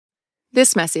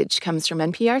This message comes from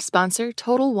NPR sponsor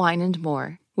Total Wine &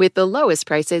 More. With the lowest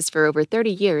prices for over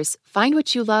 30 years, find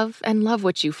what you love and love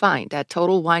what you find at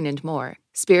Total Wine & More.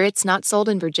 Spirits not sold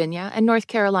in Virginia and North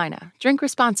Carolina. Drink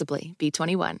responsibly.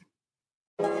 B21.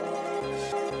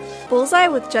 Bullseye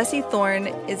with Jesse Thorne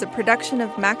is a production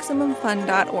of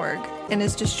MaximumFun.org and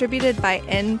is distributed by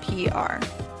NPR.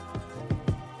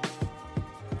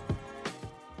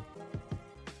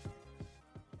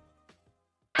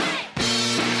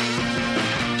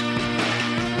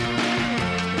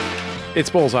 It's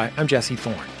Bullseye. I'm Jesse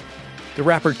Thorne. The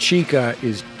rapper Chika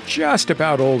is just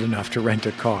about old enough to rent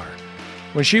a car.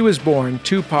 When she was born,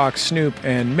 Tupac, Snoop,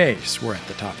 and Mace were at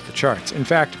the top of the charts. In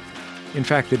fact,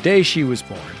 the day she was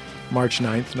born, March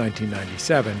 9th,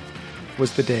 1997,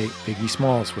 was the day Biggie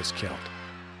Smalls was killed.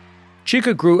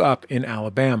 Chika grew up in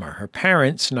Alabama. Her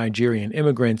parents, Nigerian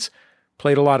immigrants,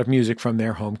 played a lot of music from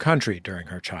their home country during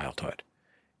her childhood.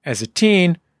 As a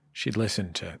teen, she'd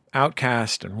listened to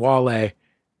Outkast and Wale,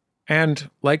 and,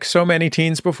 like so many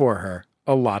teens before her,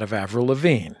 a lot of Avril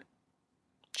Lavigne.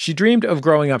 She dreamed of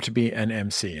growing up to be an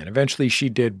MC, and eventually she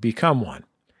did become one.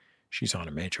 She's on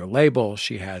a major label,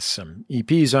 she has some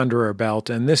EPs under her belt,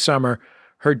 and this summer,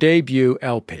 her debut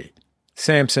LP,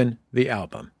 Samson, the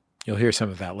Album. You'll hear some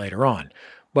of that later on.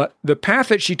 But the path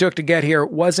that she took to get here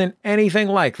wasn't anything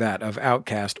like that of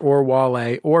Outkast or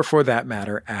Wale, or for that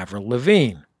matter, Avril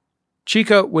Lavigne.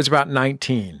 Chika was about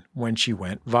 19 when she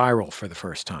went viral for the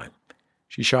first time.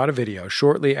 She shot a video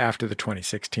shortly after the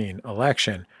 2016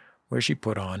 election where she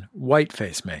put on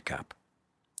whiteface makeup.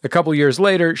 A couple years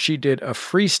later, she did a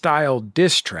freestyle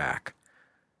diss track,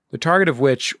 the target of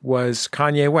which was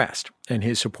Kanye West and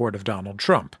his support of Donald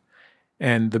Trump.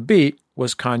 And the beat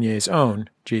was Kanye's own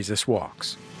Jesus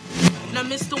Walks. Now,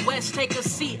 Mr. West, take a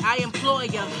seat, I implore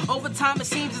ya. Over time, it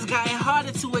seems it's gotten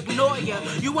harder to ignore ya.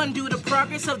 You undo the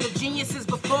progress of the geniuses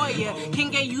before ya. King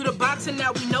gave you the box, and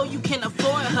now we know you can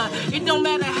afford her. It don't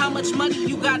matter how much money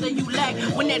you got or you lack.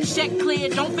 When that check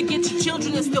cleared, don't forget your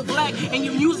children are still black. And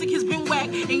your music has been whacked,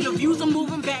 and your views are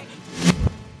moving back.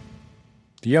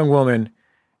 The young woman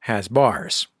has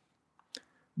bars.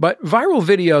 But viral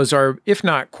videos are, if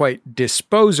not quite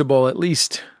disposable, at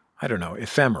least,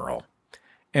 ephemeral.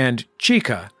 And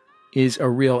Chika is a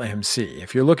real MC.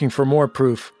 If you're looking for more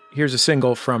proof, here's a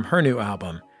single from her new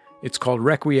album. It's called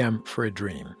Requiem for a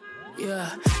Dream.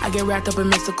 Yeah, I get wrapped up in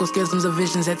mystical schisms of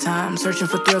visions at times, searching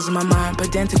for thrills in my mind,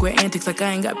 pedantic with antics like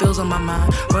I ain't got bills on my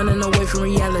mind, running away from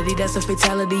reality, that's a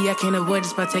fatality, I can't avoid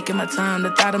just by taking my time,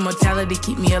 the thought of mortality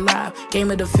keep me alive,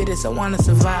 game of the fittest, I wanna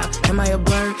survive, am I a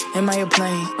bird, am I a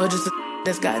plane, or just a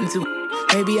that's gotten to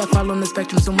maybe I fall on the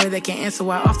spectrum somewhere that can't answer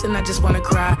why often I just want to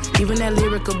cry. Even that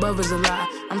lyric above is a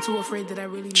lie. I'm too afraid that I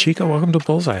really... Chika, welcome to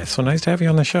Bullseye. It's so nice to have you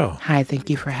on the show. Hi, thank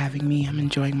you for having me. I'm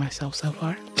enjoying myself so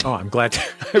far. Oh, I'm glad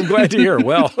to hear.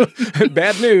 Well,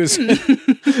 bad news.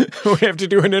 We have to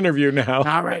do an interview now.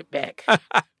 All right, back.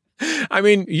 I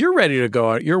mean, you're ready to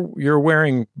go out. You're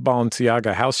wearing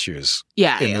Balenciaga house shoes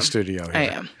in the studio here. I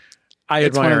am. I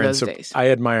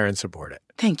admire and support it.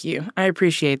 Thank you. I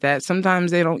appreciate that.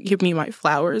 Sometimes they don't give me my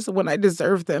flowers when I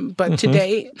deserve them. But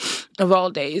today, of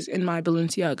all days, in my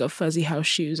Balenciaga fuzzy house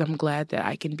shoes, I'm glad that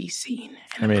I can be seen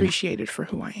and appreciated for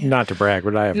who I am. Not to brag,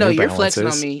 but I have New Balances. No, you're flexing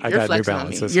on me. You're flexing on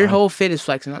me. Your whole fit is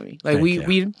flexing on me. Like,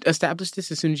 we established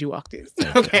this as soon as you walked in.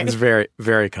 Okay. It's very,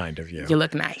 very kind of you. You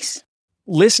look nice.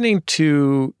 Listening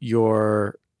to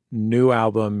your new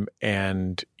album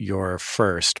and your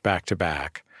first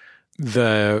back-to-back,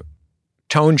 the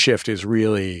tone shift is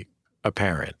really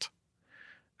apparent.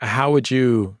 How would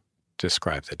you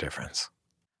describe the difference?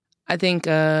 I think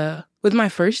with my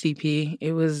first EP,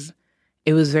 it was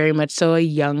very much so a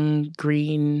young,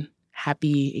 green,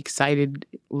 happy, excited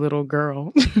little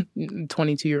girl,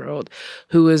 22-year-old,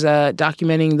 who was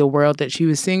documenting the world that she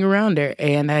was seeing around her.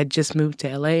 And I had just moved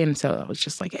to LA, and so I was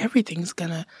just like, everything's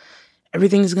gonna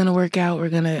work out. We're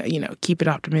gonna, keep it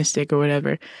optimistic or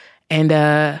whatever.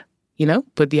 And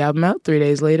put the album out 3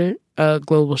 days later, a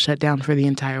global shutdown for the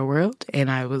entire world.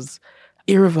 And I was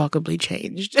irrevocably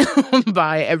changed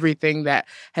by everything that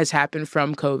has happened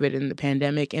from COVID and the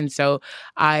pandemic. And so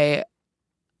I,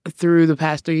 through the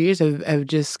past 3 years, have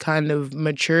just kind of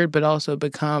matured, but also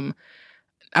become,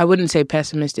 I wouldn't say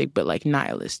pessimistic, but like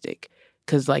nihilistic.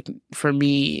 Because for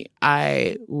me,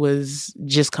 I was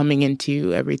just coming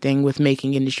into everything with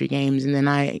making industry games. And then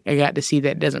I got to see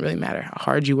that it doesn't really matter how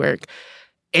hard you work.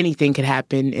 Anything could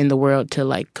happen in the world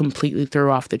to completely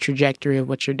throw off the trajectory of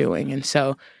what you're doing. And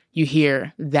so you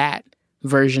hear that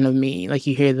version of me,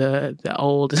 you hear the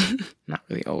old, not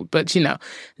really old, but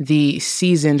the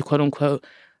seasoned, quote unquote,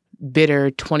 bitter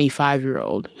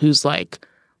 25-year-old who's like,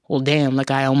 well, damn,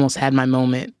 I almost had my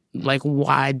moment like,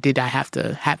 why did I have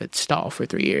to have it stall for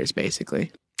 3 years,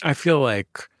 basically? I feel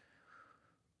like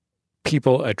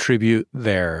people attribute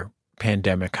their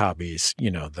pandemic hobbies,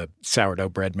 the sourdough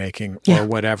bread making or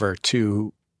whatever,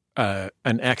 to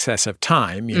an excess of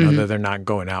time, that they're not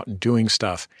going out and doing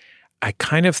stuff. I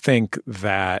kind of think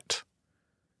that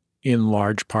in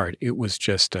large part it was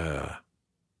just a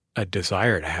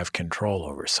desire to have control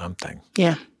over something.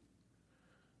 Yeah.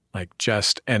 To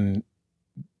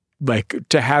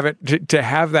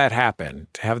have that happen,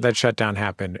 to have that shutdown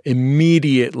happen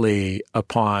immediately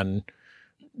upon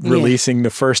releasing the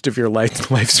first of your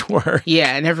life's work.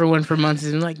 Yeah, and everyone for months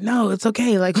has been like, no, it's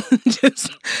okay. Like,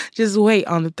 just wait.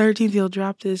 On the 13th, you'll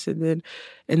drop this, and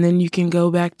then you can go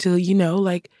back to,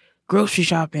 like grocery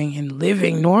shopping and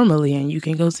living normally, and you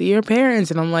can go see your parents.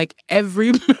 And I'm like,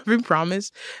 every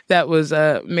promise that was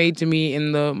made to me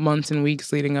in the months and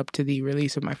weeks leading up to the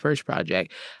release of my first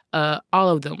project, all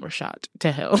of them were shot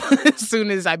to hell. As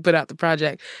soon as I put out the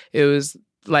project, it was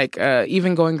like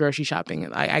even going grocery shopping.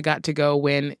 I got to go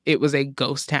when it was a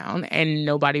ghost town and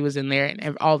nobody was in there,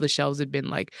 and all the shelves had been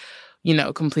like,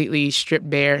 completely stripped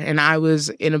bare. And I was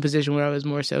in a position where I was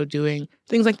more so doing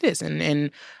things like this and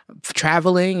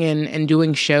traveling and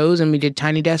doing shows. And we did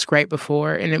Tiny Desk right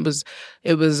before. And it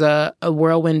was a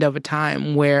whirlwind of a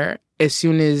time where as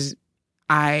soon as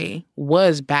I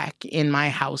was back in my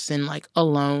house and like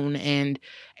alone and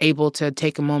able to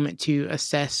take a moment to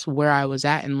assess where I was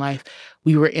at in life,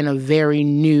 we were in a very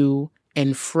new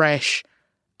and fresh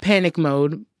panic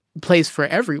mode place for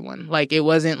everyone. Like, it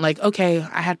wasn't like, okay,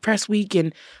 I had press week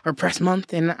or press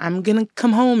month and I'm gonna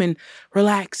come home and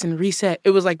relax and reset. It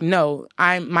was like, no,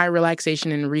 my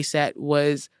relaxation and reset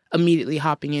was immediately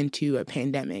hopping into a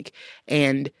pandemic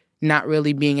and not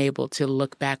really being able to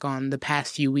look back on the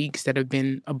past few weeks that have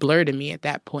been a blur to me at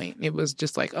that point. It was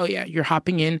just like, oh yeah, you're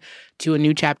hopping in to a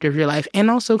new chapter of your life. And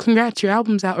also, congrats, your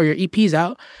album's out or your EP's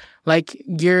out. Like,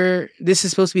 this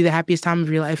is supposed to be the happiest time of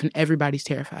your life, and everybody's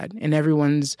terrified, and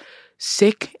everyone's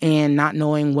sick and not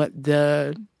knowing what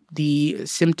the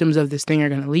symptoms of this thing are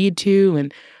going to lead to.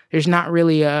 And there's not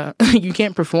really you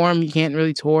can't perform, you can't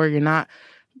really tour.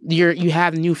 You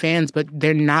have new fans, but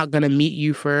they're not going to meet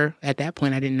you for, at that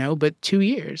point, I didn't know, but 2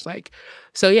 years.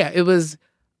 So yeah, it was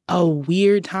a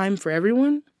weird time for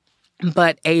everyone,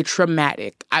 but a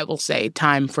traumatic, I will say,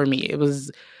 time for me.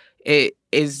 It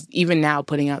is even now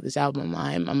putting out this album,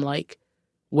 I'm like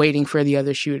waiting for the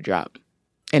other shoe to drop,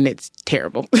 and it's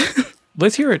terrible.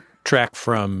 Let's hear a track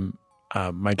from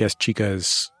my guest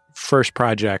Chika's first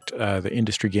project, the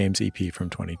Industry Games EP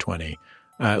from 2020.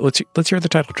 Let's hear the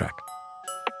title track.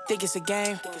 Think it's a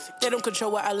game. They don't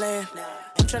control where I land.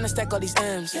 I'm trying to stack all these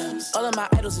M's. All of my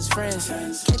idols is friends.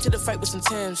 Came to the fight with some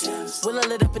Timbs. Will I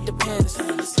lit up? It depends.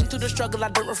 Been through the struggle. I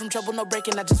don't run from trouble. No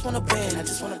breaking. I just want to win.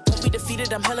 Don't be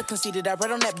defeated. I'm hella conceited. I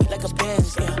ride on that beat like a band.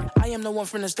 Yeah. I am the one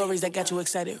from the stories that got you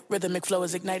excited. Rhythmic flow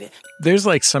is ignited. There's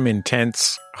like some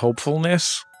intense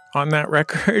hopefulness on that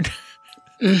record.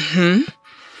 Mm-hmm.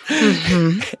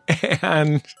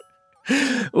 And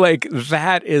like,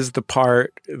 that is the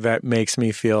part that makes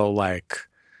me feel like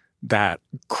that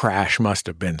crash must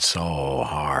have been so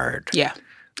hard. Yeah,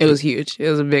 it was huge. It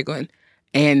was a big one.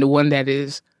 And one that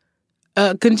is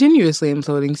continuously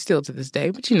imploding still to this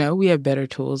day. But, we have better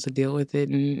tools to deal with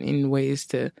it in ways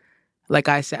to, like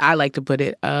I said, I like to put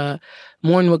it,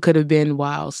 mourn what could have been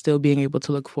while still being able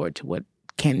to look forward to what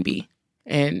can be.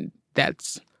 And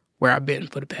that's where I've been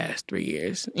for the past 3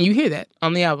 years. And you hear that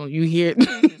on the album. You hear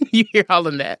you hear all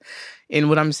of that in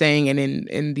what I'm saying and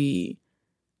in the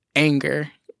anger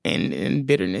and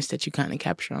bitterness that you kind of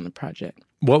capture on the project.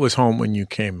 What was home when you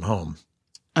came home?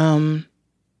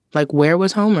 Like, where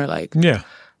was home, or like? Yeah.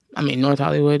 I mean, North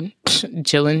Hollywood,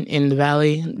 chilling in the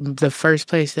Valley. The first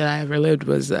place that I ever lived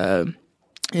was the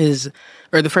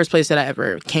first place that I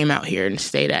ever came out here and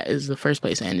stayed at is the first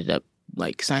place I ended up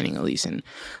like signing a lease and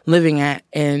living at.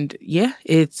 And yeah,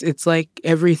 it's like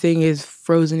everything is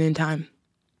frozen in time.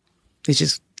 It's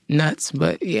just nuts.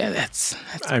 But yeah, that's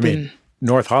I mean,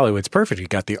 North Hollywood's perfect. You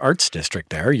got the arts district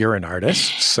there. You're an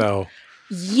artist, so.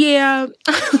 Yeah,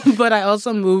 but I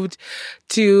also moved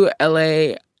to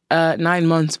LA 9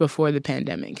 months before the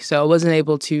pandemic. So I wasn't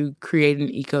able to create an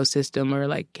ecosystem or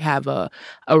like have a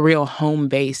real home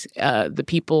base. The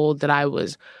people that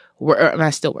and I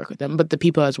still work with them, but the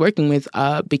people I was working with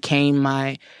became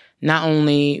my not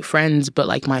only friends, but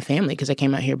like my family, because I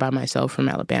came out here by myself from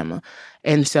Alabama.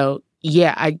 And so,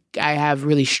 yeah, I have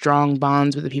really strong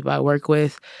bonds with the people I work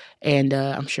with, and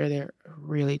I'm sure they're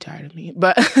really tired of me.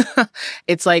 But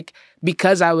it's like,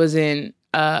 because I was in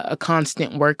a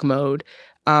constant work mode,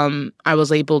 I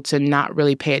was able to not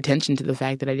really pay attention to the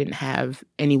fact that I didn't have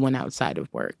anyone outside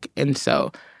of work. And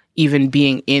so even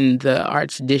being in the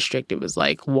arts district, it was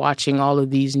like watching all of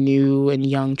these new and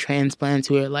young transplants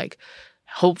who are like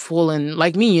hopeful and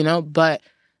like me, you know, but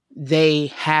they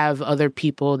have other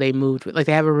people they moved with. Like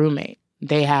they have a roommate.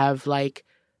 They have like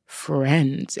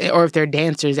friends. Or if they're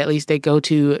dancers, at least they go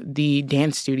to the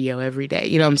dance studio every day.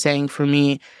 You know what I'm saying? For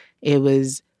me, it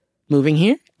was moving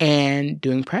here and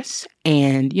doing press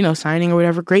and, you know, signing or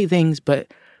whatever, great things.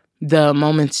 But the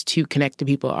moments to connect to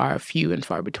people are few and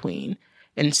far between.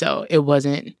 And so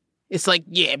it's like,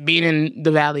 yeah, being in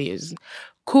the Valley is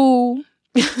cool.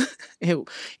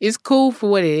 It's cool for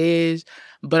what it is,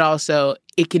 but also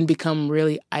it can become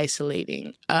really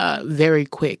isolating very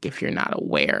quick if you're not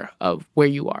aware of where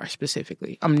you are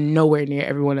specifically. I'm nowhere near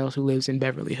everyone else who lives in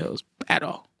Beverly Hills at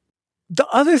all. The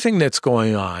other thing that's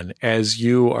going on as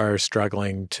you are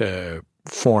struggling to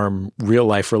form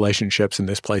real-life relationships in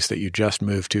this place that you just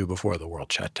moved to before the world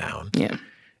shut down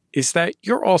is that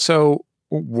you're also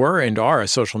were and are a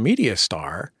social media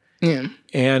star. Yeah.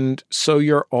 And so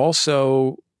you're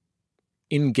also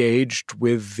engaged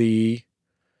with the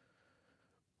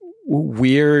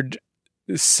weird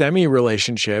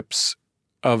semi-relationships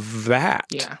of that.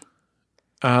 Yeah.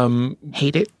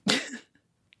 Hate it.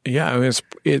 Yeah, I mean,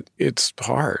 it's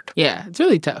hard. Yeah, it's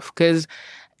really tough because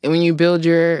when you build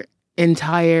your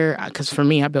entire, because for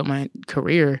me, I built my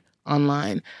career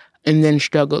online and then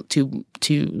struggled to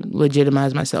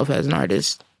legitimize myself as an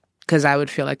artist because I would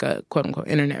feel like a quote unquote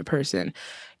internet person.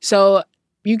 So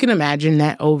you can imagine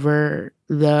that over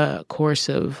the course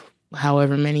of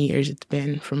however many years it's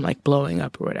been from like blowing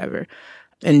up or whatever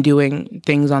and doing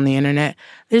things on the internet,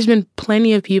 there's been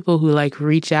plenty of people who like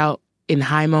reach out in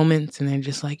high moments and they're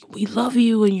just like, we love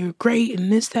you and you're great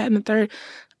and this, that, and the third.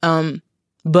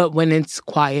 But when it's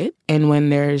quiet and when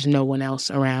there's no one else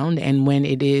around and when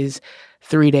it is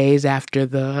 3 days after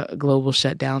the global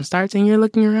shutdown starts and you're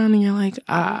looking around and you're like,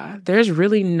 there's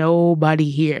really nobody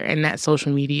here. And that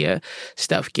social media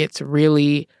stuff gets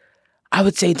really, I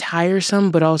would say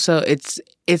tiresome, but also it's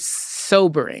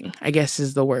sobering, I guess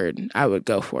is the word I would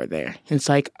go for there. It's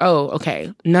like, oh,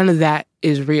 okay, none of that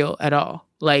is real at all.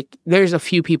 Like, there's a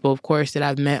few people, of course, that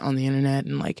I've met on the internet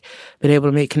and, like, been able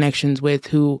to make connections with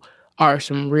who are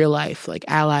some real life, like,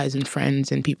 allies and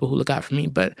friends and people who look out for me.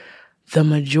 But the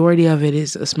majority of it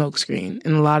is a smokescreen.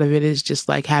 And a lot of it is just,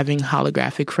 like, having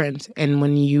holographic friends. And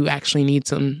when you actually need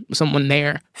someone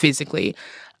there physically,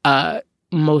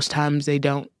 most times they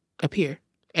don't appear.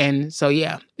 And so,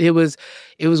 yeah, it was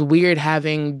weird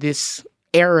having this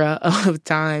era of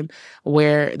time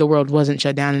where the world wasn't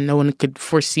shut down and no one could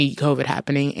foresee COVID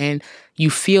happening. And you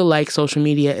feel like social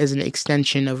media is an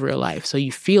extension of real life. So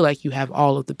you feel like you have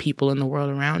all of the people in the world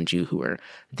around you who are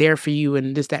there for you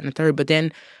and this, that, and the third. But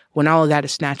then when all of that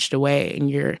is snatched away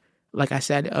and you're, like I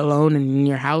said, alone and in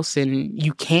your house and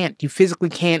you physically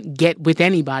can't get with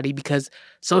anybody because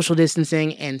social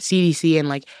distancing and CDC and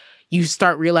like you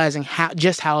start realizing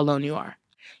how alone you are.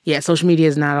 Yeah, social media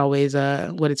is not always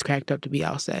what it's cracked up to be,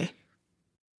 I'll say.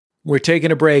 We're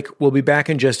taking a break. We'll be back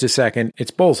in just a second.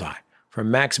 It's Bullseye from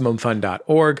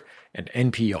MaximumFun.org and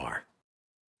NPR.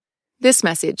 This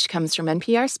message comes from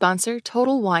NPR sponsor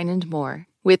Total Wine & More.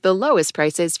 With the lowest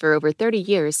prices for over 30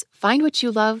 years, find what you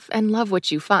love and love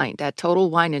what you find at Total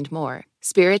Wine & More.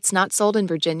 Spirits not sold in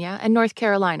Virginia and North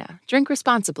Carolina. Drink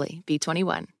responsibly.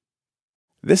 B21.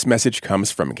 This message comes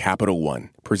from Capital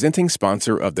One, presenting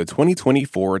sponsor of the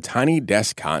 2024 Tiny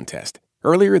Desk Contest.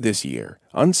 Earlier this year,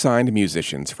 unsigned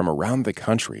musicians from around the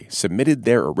country submitted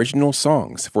their original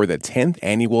songs for the 10th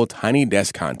annual Tiny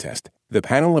Desk Contest. The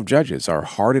panel of judges are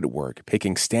hard at work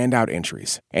picking standout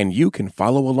entries, and you can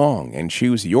follow along and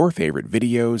choose your favorite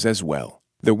videos as well.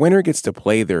 The winner gets to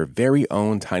play their very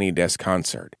own Tiny Desk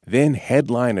concert, then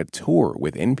headline a tour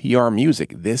with NPR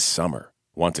Music this summer.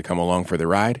 Want to come along for the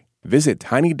ride? Visit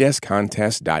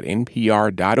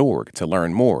tinydeskcontest.npr.org to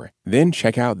learn more. Then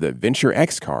check out the Venture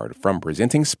X card from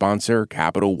presenting sponsor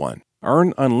Capital One.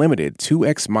 Earn unlimited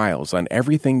 2x miles on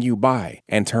everything you buy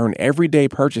and turn everyday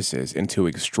purchases into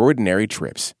extraordinary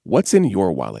trips. What's in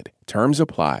your wallet? Terms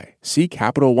apply. See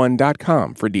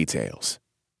CapitalOne.com for details.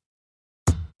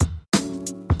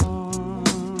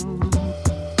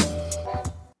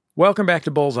 Welcome back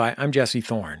to Bullseye. I'm Jesse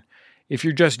Thorne. If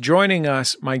you're just joining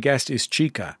us, my guest is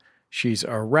Chika. She's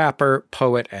a rapper,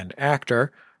 poet, and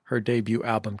actor. Her debut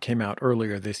album came out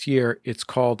earlier this year. It's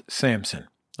called Samson.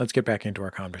 Let's get back into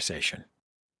our conversation.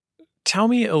 Tell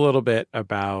me a little bit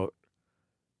about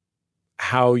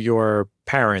how your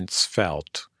parents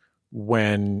felt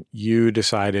when you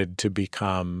decided to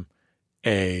become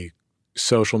a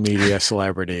social media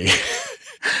celebrity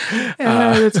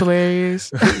That's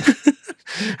hilarious.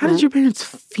 How did your parents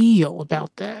feel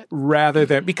about that? Rather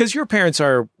than, because your parents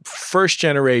are first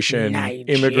generation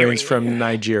immigrants from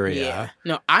Nigeria. Yeah.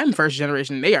 No, I'm first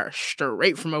generation. They are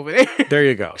straight from over there. There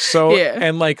you go. So,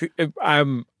 and like,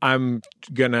 I'm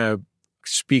gonna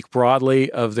speak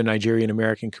broadly of the Nigerian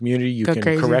American community. You can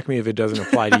correct me if it doesn't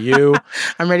apply to you.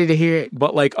 I'm ready to hear it.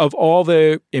 But like, of all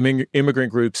the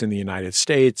immigrant groups in the United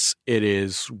States, it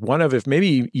is one of, if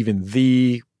maybe even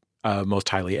the most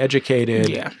highly educated.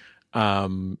 Yeah.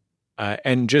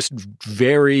 And just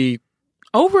very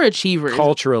overachievers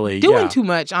culturally, doing too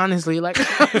much, honestly. Like,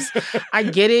 I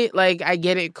get it. Like, I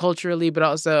get it culturally, but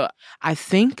also I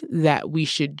think that we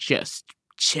should just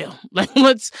chill. Like,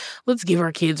 let's give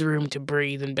our kids room to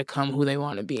breathe and become who they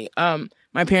want to be.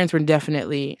 My parents were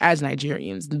definitely, as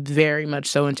Nigerians, very much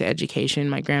so into education.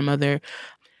 My grandmother,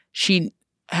 she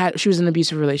was in an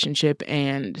abusive relationship,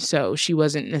 and so she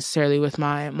wasn't necessarily with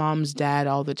my mom's dad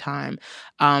all the time.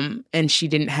 And she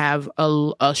didn't have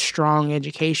a strong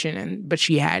education, but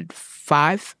she had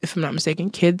 5, if I'm not mistaken,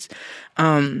 kids.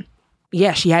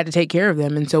 She had to take care of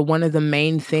them. And so one of the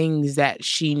main things that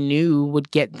she knew would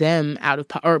get them out of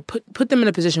or put them in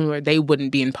a position where they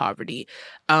wouldn't be in poverty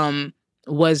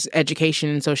was education.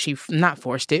 And so she not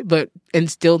forced it, but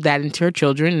instilled that into her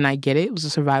children. And I get it. It was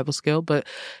a survival skill, but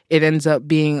it ends up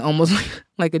being almost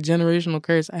like a generational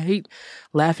curse. I hate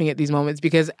laughing at these moments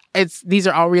because these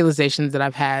are all realizations that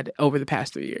I've had over the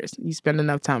past 3 years. You spend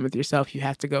enough time with yourself, you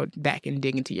have to go back and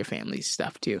dig into your family's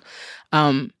stuff too.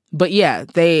 But yeah,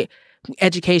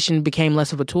 education became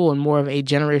less of a tool and more of a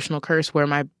generational curse where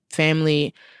my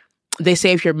family, they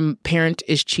say if your parent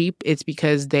is cheap, it's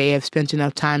because they have spent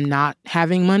enough time not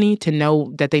having money to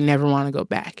know that they never want to go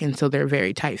back. And so they're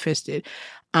very tight-fisted.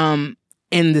 In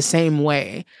the same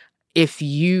way, if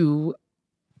you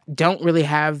don't really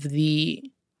have the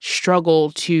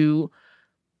struggle to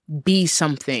be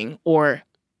something, or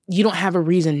you don't have a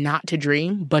reason not to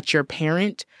dream, but your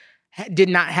parent did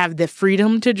not have the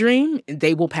freedom to dream,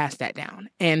 they will pass that down.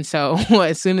 And so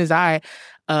as soon as I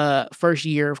first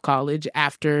year of college,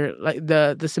 after like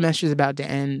the semester is about to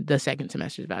end, the second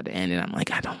semester is about to end, and I'm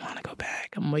like, I don't want to go back.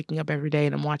 I'm waking up every day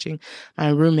and I'm watching my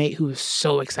roommate, who is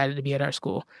so excited to be at our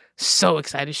school. So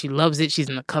excited. She loves it. She's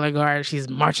in the color guard. She's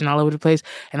marching all over the place.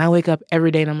 And I wake up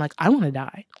every day and I'm like, I want to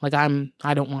die. Like, I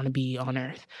don't want to be on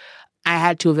earth. I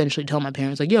had to eventually tell my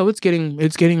parents, like, yo, it's getting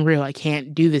real. I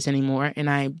can't do this anymore.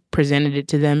 And I presented it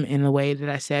to them in the way that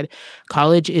I said,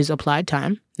 college is applied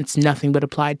time. It's nothing but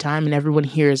applied time. And everyone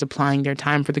here is applying their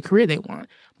time for the career they want.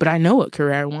 But I know what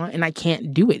career I want, and I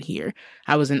can't do it here.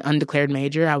 I was an undeclared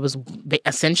major. I was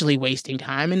essentially wasting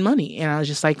time and money. And I was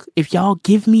just like, if y'all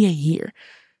give me a year.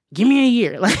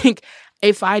 Like,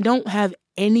 if I don't have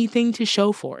anything to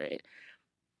show for it,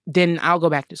 then I'll go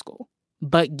back to school.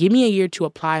 But give me a year to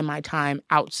apply my time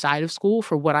outside of school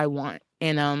for what I want.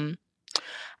 And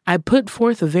I put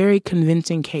forth a very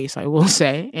convincing case, I will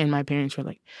say. And my parents were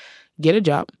like, get a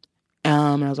job.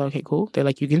 And I was like, okay, cool. They're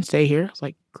like, you can stay here. I was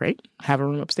like, great. Have a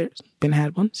room upstairs.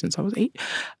 Had one since I was 8.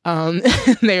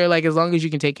 They were like, as long as you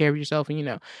can take care of yourself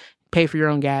and, pay for your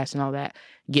own gas and all that,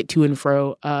 get to and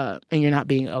fro, and you're not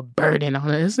being a burden on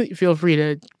us, feel free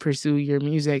to pursue your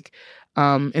music.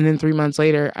 And then 3 months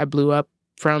later, I blew up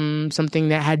from something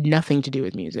that had nothing to do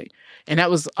with music. And that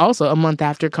was also a month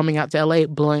after coming out to LA,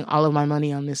 blowing all of my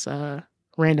money on this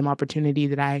random opportunity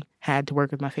that I had to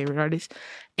work with my favorite artist.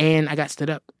 And I got stood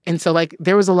up. And so, like,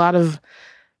 there was a lot of,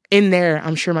 in there,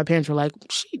 I'm sure my parents were like,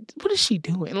 what is she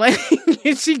doing? Like,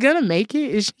 is she going to make it?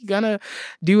 Is she going to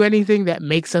do anything that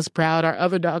makes us proud? Our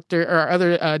other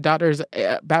daughter's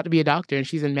about to be a doctor, and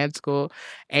she's in med school,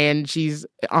 and she's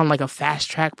on like a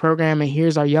fast track program. And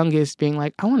here's our youngest being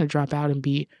like, I want to drop out and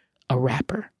be a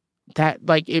rapper. That,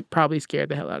 like, it probably scared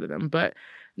the hell out of them. But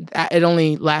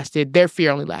their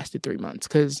fear only lasted 3 months,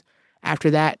 because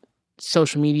after that,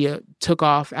 social media took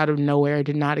off out of nowhere.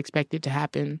 Did not expect it to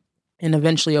happen. And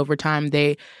eventually, over time,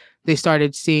 they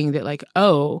started seeing that, like,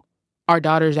 oh, our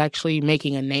daughter's actually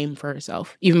making a name for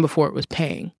herself, even before it was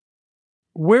paying.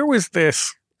 Where was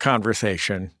this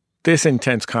conversation, this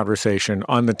intense conversation,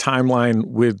 on the timeline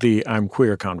with the I'm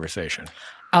queer conversation?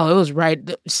 Oh, it was right.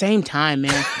 Same time,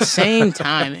 man. Same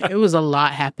time. It was a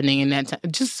lot happening in that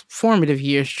time. Just formative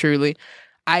years, truly.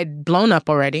 I'd blown up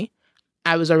already.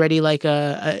 I was already like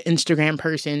a Instagram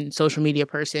person, social media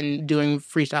person, doing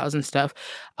freestyles and stuff.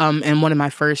 And one of my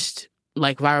first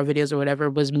like viral videos or whatever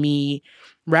was me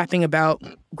rapping about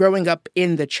growing up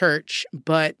in the church,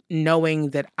 but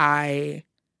knowing that I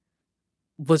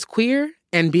was queer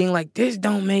and being like, this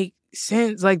don't make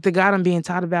sense. Like, the God I'm being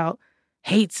taught about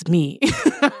hates me.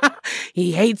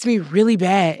 he hates me really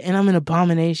bad and I'm an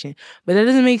abomination. But that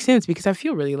doesn't make sense because I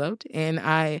feel really loved and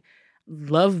I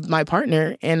love my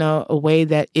partner in a way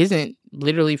that isn't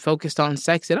literally focused on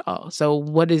sex at all. So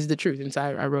what is the truth? And so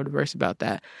I wrote a verse about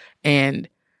that. And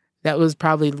that was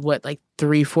probably,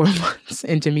 3-4 months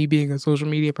into me being a social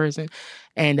media person.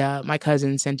 And my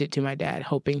cousin sent it to my dad,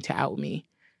 hoping to out me.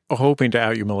 Oh, hoping to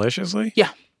out you maliciously? Yeah.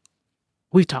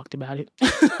 We've talked about it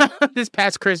this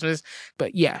past Christmas.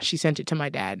 But yeah, she sent it to my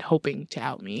dad, hoping to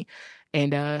out me.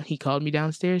 And he called me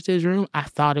downstairs to his room. I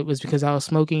thought it was because I was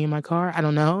smoking in my car. I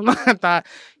don't know. I thought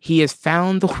he has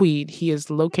found the weed. He has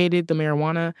located the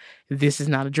marijuana. This is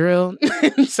not a drill.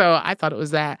 So I thought it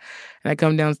was that. And I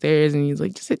come downstairs and he's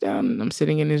like, just sit down. And I'm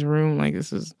sitting in his room like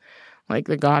this is like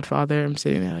The Godfather. I'm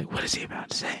sitting there like, what is he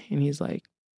about to say? And he's like,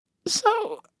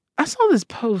 so I saw this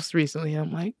post recently.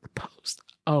 I'm like, post?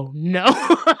 Oh, no.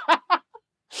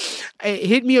 It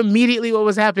hit me immediately what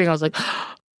was happening. I was like,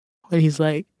 and he's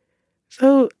like,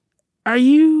 so do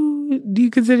you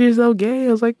consider yourself gay?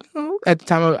 I was like, no. At the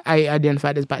time, I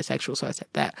identified as bisexual, so I said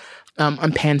that.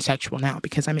 I'm pansexual now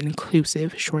because I'm an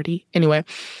inclusive shorty. Anyway,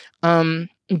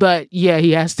 but yeah,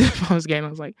 he asked if I was gay, and I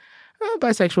was like,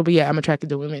 bisexual, but yeah, I'm attracted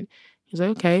to women. He's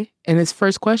like, okay. And his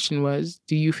first question was,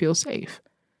 do you feel safe?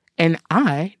 And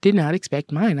I did not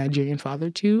expect my Nigerian father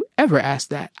to ever ask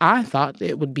that. I thought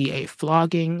it would be a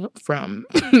flogging from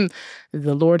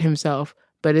the Lord himself.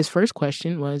 But his first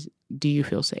question was, do you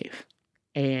feel safe?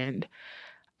 And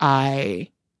I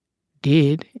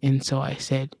did. And so I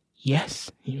said,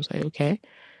 yes. He was like, okay.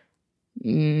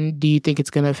 Do you think it's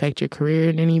going to affect your career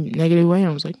in any negative way? And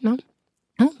I was like, no,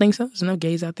 I don't think so. There's no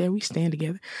gays out there. We stand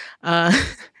together.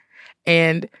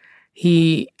 And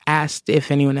he asked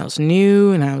if anyone else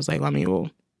knew. And I was like,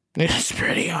 well, it's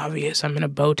pretty obvious. I'm in a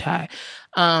bow tie.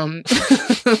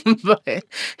 But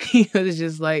he was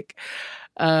just like,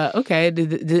 okay,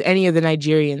 did any of the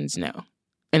Nigerians know?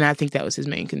 And I think that was his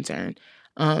main concern.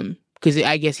 Because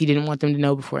I guess he didn't want them to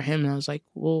know before him. And I was like,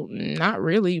 well, not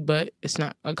really, but it's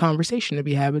not a conversation to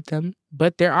be had with them.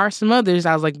 But there are some others.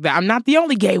 I was like, I'm not the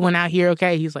only gay one out here,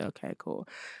 okay? He's like, okay, cool.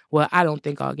 Well, I don't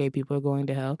think all gay people are going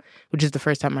to hell, which is the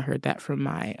first time I heard that from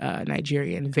my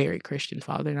Nigerian, very Christian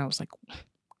father. And I was like,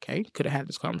 okay, could have had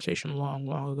this conversation long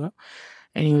ago.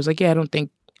 And he was like, yeah, I don't think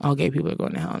all gay people are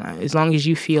going to hell. And as long as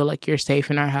you feel like you're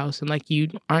safe in our house and like you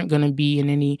aren't going to be in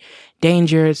any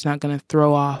danger, it's not going to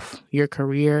throw off your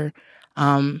career,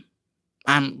 go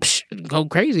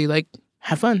crazy, like,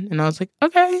 have fun. And I was like,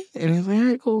 okay. And he was like, all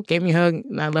right, cool. Gave me a hug.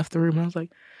 And I left the room. And I was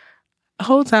like, the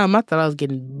whole time I thought I was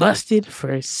getting busted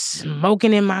for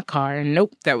smoking in my car. And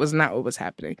nope, that was not what was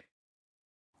happening.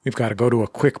 We've got to go to a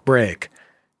quick break.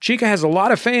 Chika has a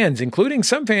lot of fans, including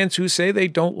some fans who say they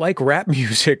don't like rap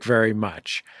music very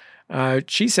much.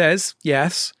 She says,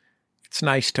 yes, it's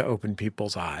nice to open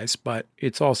people's eyes, but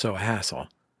it's also a hassle.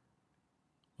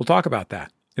 We'll talk about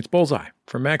that. It's Bullseye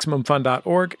from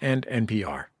MaximumFun.org and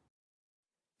NPR.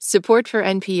 Support for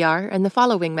NPR and the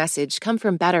following message come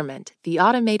from Betterment, the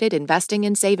automated investing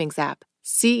and savings app.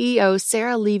 CEO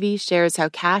Sarah Levy shares how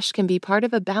cash can be part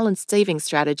of a balanced savings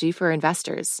strategy for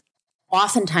investors.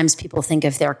 Oftentimes people think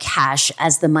of their cash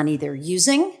as the money they're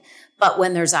using, but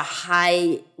when there's a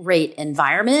high rate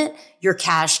environment, your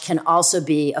cash can also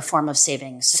be a form of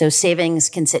savings. So savings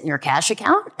can sit in your cash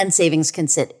account and savings can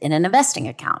sit in an investing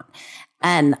account.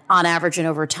 And on average and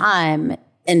over time,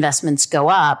 investments go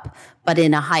up, but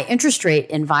in a high interest rate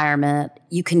environment,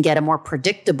 you can get a more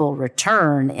predictable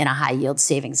return in a high yield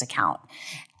savings account.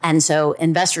 And so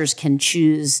investors can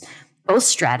choose both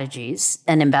strategies,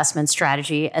 an investment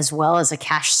strategy as well as a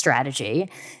cash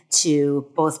strategy, to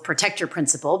both protect your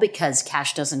principal because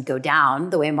cash doesn't go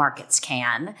down the way markets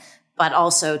can, but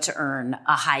also to earn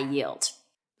a high yield.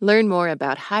 Learn more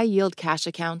about high-yield cash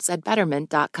accounts at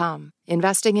Betterment.com.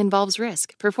 Investing involves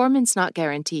risk. Performance not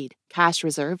guaranteed. Cash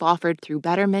reserve offered through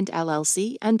Betterment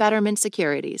LLC and Betterment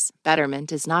Securities.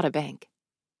 Betterment is not a bank.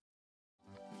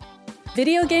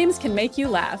 Video games can make you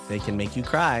laugh. They can make you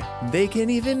cry. They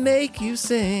can even make you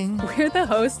sing. We're the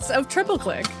hosts of Triple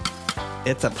Click.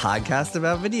 It's a podcast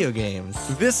about video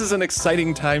games. This is an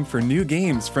exciting time for new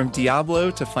games, from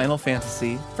Diablo to Final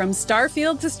Fantasy. From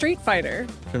Starfield to Street Fighter.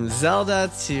 From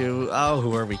Zelda to,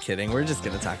 who are we kidding? We're just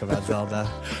going to talk about Zelda.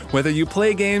 Whether you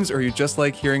play games or you just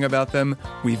like hearing about them,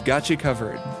 we've got you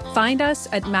covered. Find us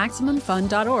at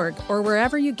MaximumFun.org or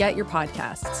wherever you get your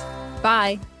podcasts.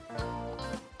 Bye.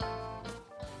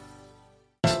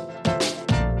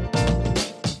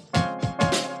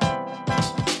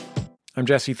 I'm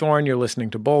Jesse Thorne. You're listening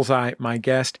to Bullseye. My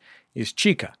guest is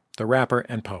Chika, the rapper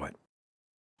and poet.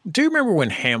 Do you remember when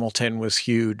Hamilton was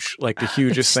huge, like the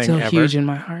hugest thing ever? It's still huge in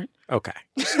my heart. Okay.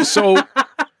 So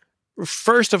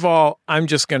first of all, I'm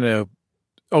just going to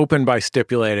open by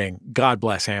stipulating, God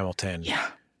bless Hamilton. Yeah.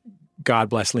 God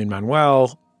bless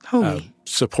Lin-Manuel.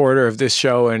 Supporter of this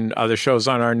show and other shows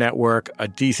on our network, a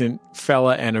decent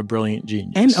fella and a brilliant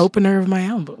genius. And opener of my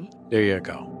album. There you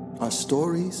go. Our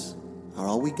stories are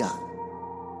all we got.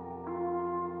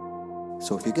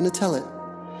 So if you're going to tell it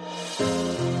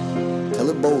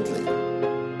boldly.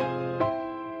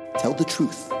 Tell the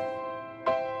truth.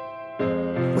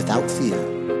 Without fear.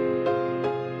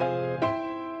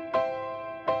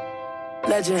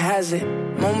 Legend has it,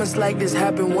 moments like this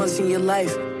happen once in your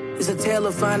life. It's a tale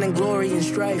of finding glory and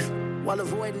strife while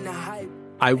avoiding the hype.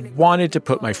 I wanted to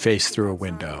put my face through a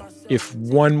window if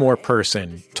one more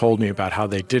person told me about how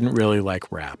they didn't really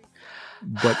like rap,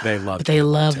 but they loved They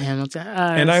love Hamilton.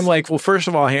 And I'm like, well, first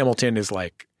of all, Hamilton is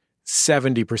like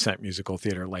 70% musical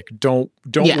theater. Like, don't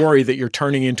worry that you're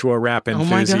turning into a rap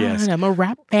enthusiast. Oh my God, I'm a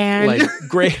rap fan. Like,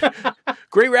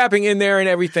 great rapping in there and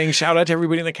everything. Shout out to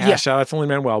everybody in the cast. Yeah. Shout out to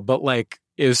Lin-Manuel. But like,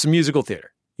 it's musical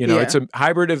theater. You know, it's a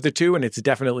hybrid of the two, and it's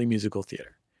definitely musical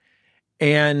theater.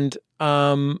 And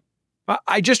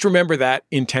I just remember that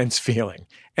intense feeling.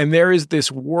 And there is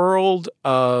this world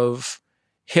of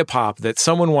hip hop that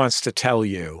someone wants to tell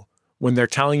you when they're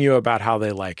telling you about how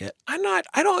they like it. I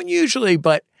don't usually,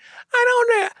 but I don't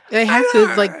know. They have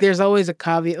to, like, there's always a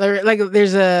caveat, or like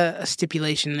there's a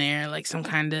stipulation there, like some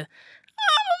kind of,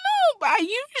 I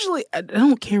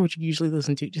don't care what you usually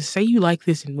listen to. Just say you like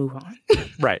this and move on.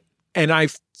 Right. And I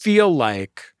feel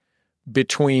like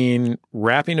between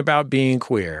rapping about being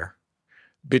queer,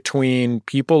 between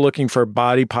people looking for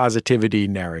body positivity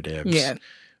narratives,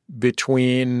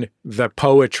 between the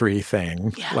poetry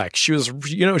thing, like she's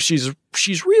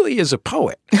really is a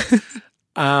poet.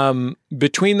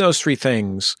 Between those three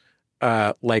things,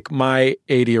 like my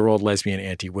 80-year-old lesbian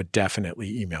auntie would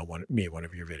definitely email me one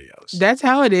of your videos. That's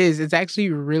how it is. It's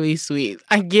actually really sweet.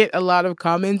 I get a lot of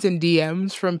comments and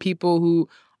DMs from people who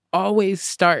always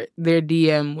start their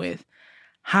DM with,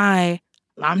 "Hi,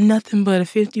 I'm nothing but a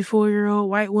 54-year-old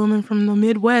white woman from the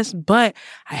Midwest, but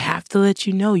I have to let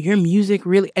you know your music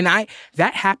really..." And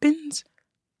that happens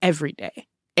every day.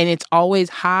 And it's always,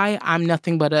 "Hi, I'm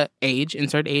nothing but a age,"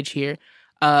 insert age here,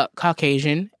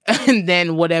 Caucasian, and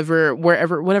then whatever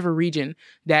region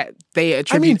that they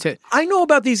attribute to. I know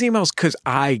about these emails because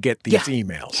I get these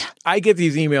emails. Yeah. I get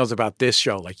these emails about this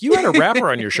show. Like, you had a rapper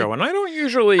on your show, and I don't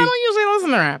usually listen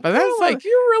to rap. But that's like,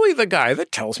 you're really the guy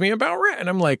that tells me about rap. And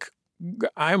I'm like,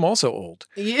 I'm also old.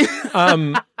 Yeah.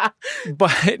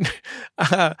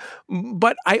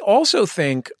 But I also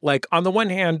think, like, on the one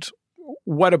hand,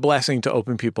 what a blessing to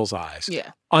open people's eyes.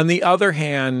 Yeah. On the other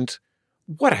hand,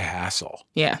 what a hassle.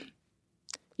 Yeah.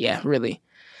 Yeah, really.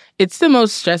 It's the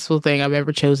most stressful thing I've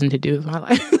ever chosen to do with my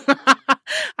life.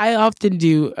 I often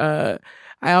do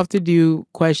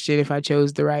question if I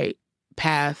chose the right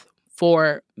path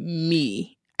for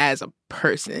me as a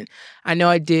person. I know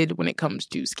I did when it comes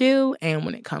to skill and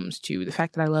when it comes to the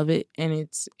fact that I love it and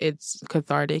it's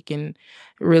cathartic and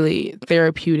really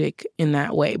therapeutic in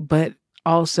that way. But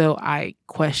also I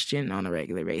question on a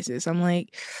regular basis. I'm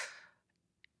like,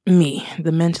 me,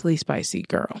 the mentally spicy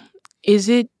girl, is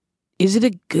it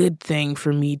a good thing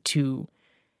for me to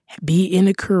be in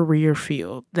a career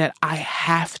field that I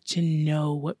have to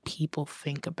know what people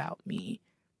think about me?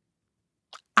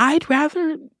 I'd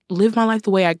rather live my life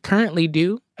the way I currently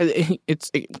do.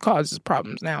 It causes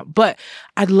problems now, but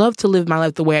I'd love to live my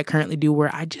life the way I currently do,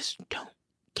 where I just don't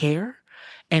care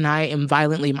and I am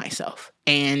violently myself.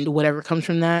 And whatever comes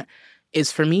from that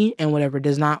is for me, and whatever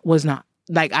does not was not.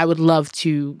 Like, I would love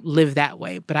to live that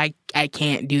way, but I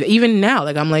can't do that. Even now,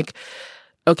 like, I'm like,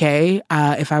 okay,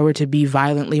 if I were to be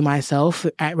violently myself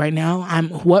right now,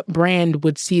 what brand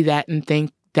would see that and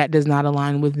think that does not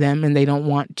align with them and they don't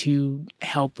want to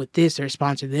help with this or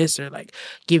sponsor this or like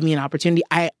give me an opportunity?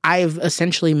 I've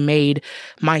essentially made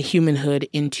my humanhood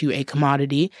into a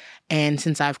commodity. And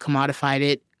since I've commodified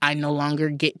it, I no longer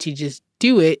get to just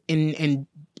do it and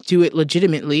do it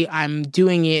legitimately. I'm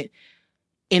doing it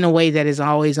in a way that is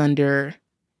always under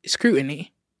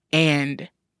scrutiny. And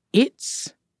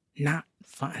it's not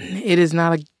fun. It is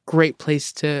not a great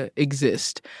place to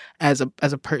exist as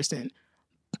a person.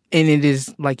 And it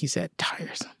is, like you said,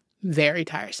 tiresome. Very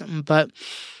tiresome. But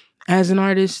as an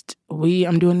artist,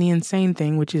 I'm doing the insane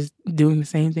thing, which is doing the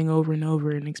same thing over and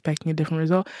over and expecting a different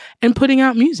result and putting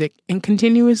out music and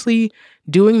continuously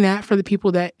doing that for the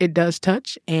people that it does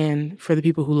touch and for the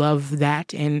people who love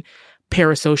that and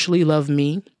parasocially love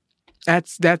me.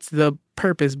 That's the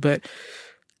purpose. But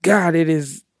God, it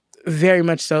is very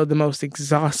much so the most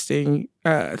exhausting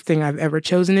thing I've ever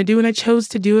chosen to do. And I chose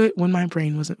to do it when my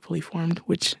brain wasn't fully formed,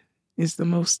 which is the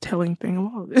most telling thing of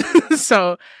all of it.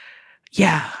 So,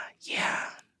 yeah.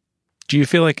 Do you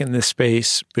feel like in this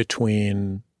space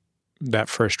between that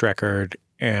first record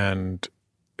and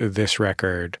this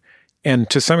record, and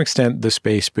to some extent the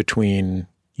space between,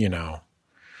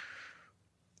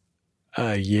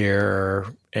 a year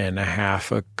and a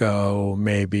half ago,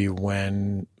 maybe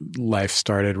when life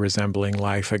started resembling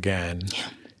life again,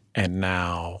 and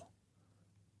now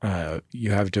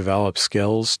you have developed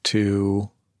skills to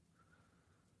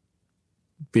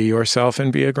be yourself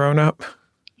and be a grown-up?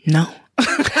 No.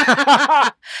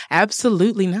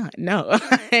 Absolutely not. No.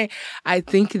 I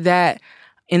think that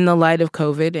in the light of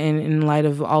COVID and in light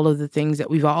of all of the things that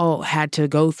we've all had to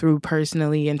go through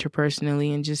personally,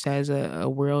 interpersonally, and just as a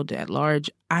world at large,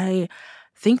 I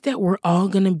think that we're all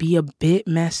going to be a bit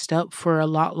messed up for a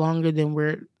lot longer than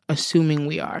we're assuming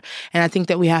we are. And I think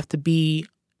that we have to be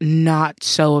not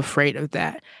so afraid of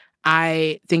that.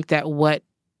 I think that what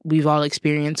we've all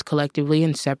experienced collectively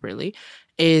and separately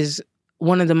is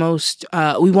one of the most,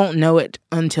 we won't know it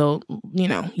until,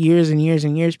 years and years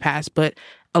and years pass, but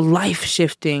a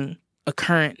life-shifting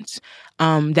occurrence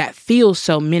that feels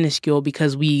so minuscule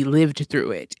because we lived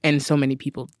through it and so many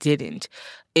people didn't.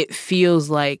 It feels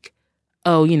like,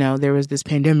 there was this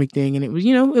pandemic thing and it was,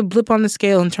 a blip on the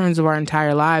scale in terms of our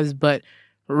entire lives. But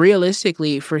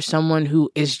realistically, for someone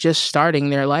who is just starting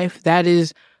their life, that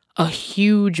is a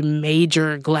huge,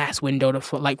 major glass window to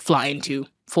fly into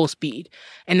full speed.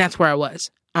 And that's where I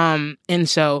was. And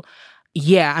so,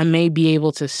 yeah, I may be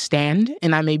able to stand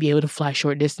and I may be able to fly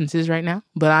short distances right now,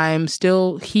 but I'm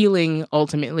still healing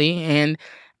ultimately. And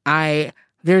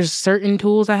there's certain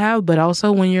tools I have, but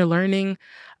also when you're learning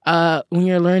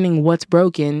what's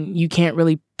broken, you can't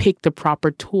really pick the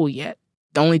proper tool yet.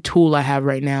 The only tool I have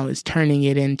right now is turning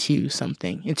it into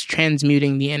something. It's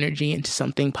transmuting the energy into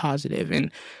something positive.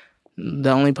 And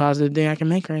the only positive thing I can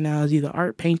make right now is either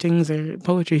art, paintings, or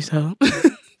poetry. So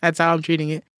that's how I'm treating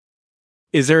it.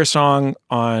 Is there a song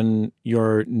on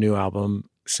your new album,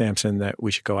 Samson, that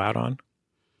we should go out on?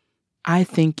 I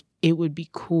think it would be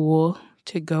cool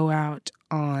to go out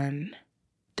on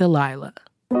Delilah.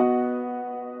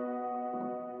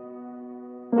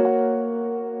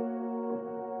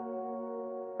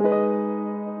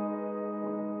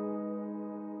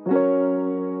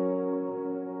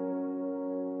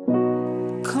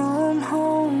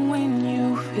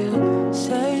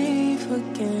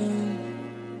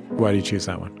 Why do you choose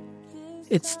that one?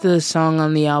 It's the song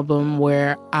on the album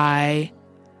where I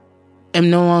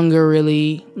am no longer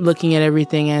really looking at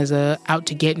everything as a out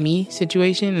to get me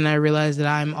situation. And I realize that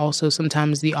I'm also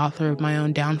sometimes the author of my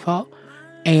own downfall.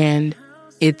 And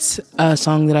it's a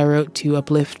song that I wrote to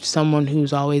uplift someone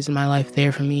who's always in my life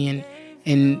there for me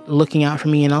and looking out for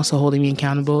me and also holding me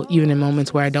accountable, even in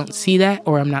moments where I don't see that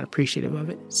or I'm not appreciative of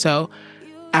it. So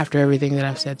after everything that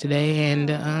I've said today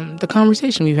and the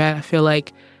conversation we've had, I feel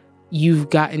like you've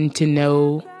gotten to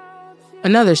know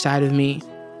another side of me.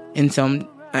 And so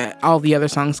all the other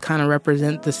songs kind of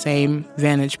represent the same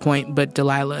vantage point, but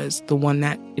Delilah is the one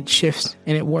that it shifts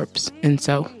and it warps. And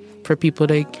so for people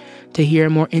to hear a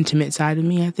more intimate side of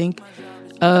me, I think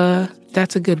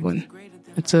that's a good one.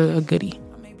 It's a goodie.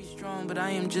 But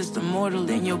I am just a mortal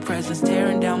in your presence,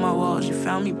 tearing down my walls. You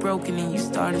found me broken and you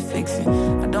started fixing.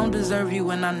 I don't deserve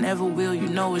you and I never will, you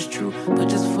know it's true. But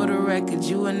just for the record,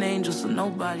 you an angel, so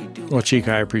nobody do. Well, Chika,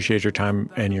 I appreciate your time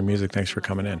and your music. Thanks for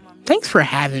coming in. Thanks for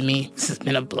having me. This has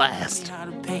been a blast.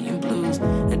 Painting blues,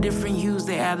 a different hues,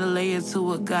 they add a layer to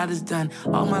what God has done.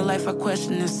 All my life I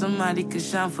question if somebody could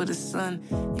shine for the sun.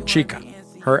 Chika,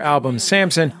 her album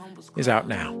Samson is out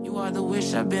now. You are the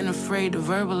wish I've been afraid to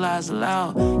verbalize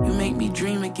aloud. You make me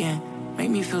dream again, make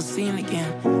me feel seen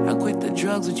again. I quit the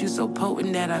drugs with you so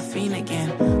potent that I fiend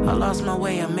again. I lost my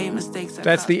way, I made mistakes.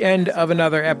 That's the end of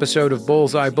another episode of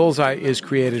Bullseye. Bullseye is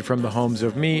created from the homes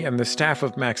of me and the staff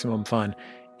of Maximum Fun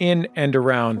in and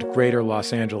around greater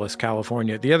Los Angeles,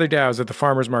 California. The other day I was at the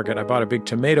farmer's market. I bought a big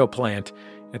tomato plant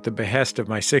at the behest of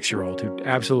my 6-year-old who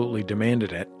absolutely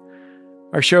demanded it.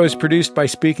 Our show is produced by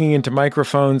Speaking Into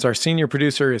Microphones. Our senior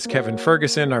producer is Kevin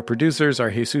Ferguson. Our producers are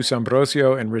Jesus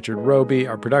Ambrosio and Richard Roby.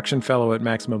 Our production fellow at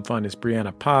Maximum Fun is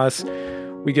Brianna Paz.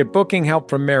 We get booking help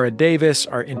from Mara Davis.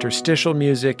 Our interstitial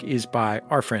music is by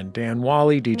our friend Dan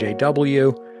Wally,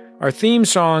 DJW. Our theme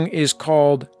song is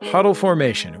called Huddle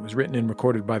Formation. It was written and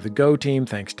recorded by the Go team.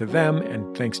 Thanks to them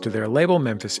and thanks to their label,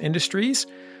 Memphis Industries.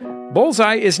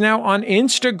 Bullseye is now on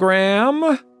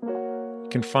Instagram.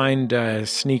 Can find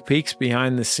sneak peeks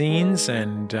behind the scenes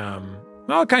and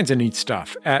all kinds of neat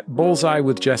stuff at Bullseye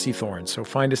with Jesse Thorne. So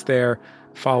find us there,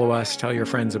 follow us, tell your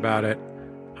friends about it,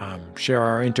 share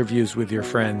our interviews with your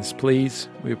friends, please.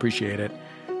 We appreciate it.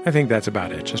 I think that's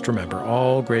about it. Just remember,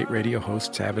 all great radio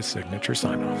hosts have a signature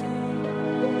sign-off.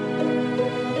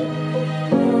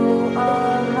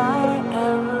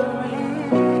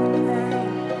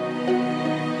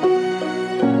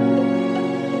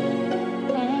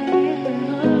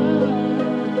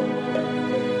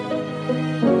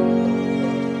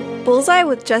 Bullseye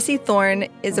with Jesse Thorne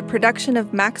is a production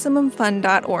of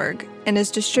MaximumFun.org and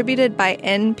is distributed by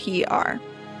NPR.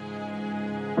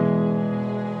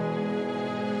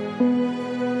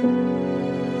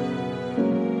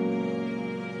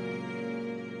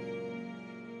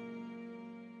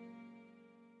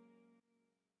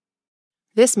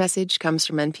 This message comes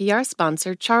from NPR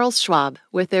sponsor Charles Schwab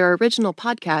with their original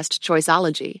podcast,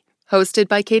 Choiceology. Hosted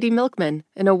by Katie Milkman,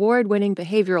 an award-winning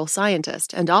behavioral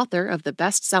scientist and author of the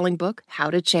best-selling book, How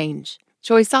to Change.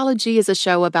 Choiceology is a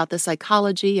show about the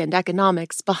psychology and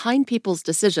economics behind people's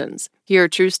decisions. Hear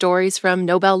true stories from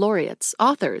Nobel laureates,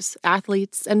 authors,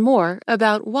 athletes, and more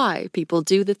about why people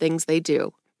do the things they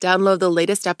do. Download the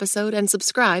latest episode and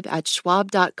subscribe at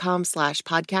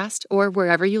schwab.com/podcast or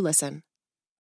wherever you listen.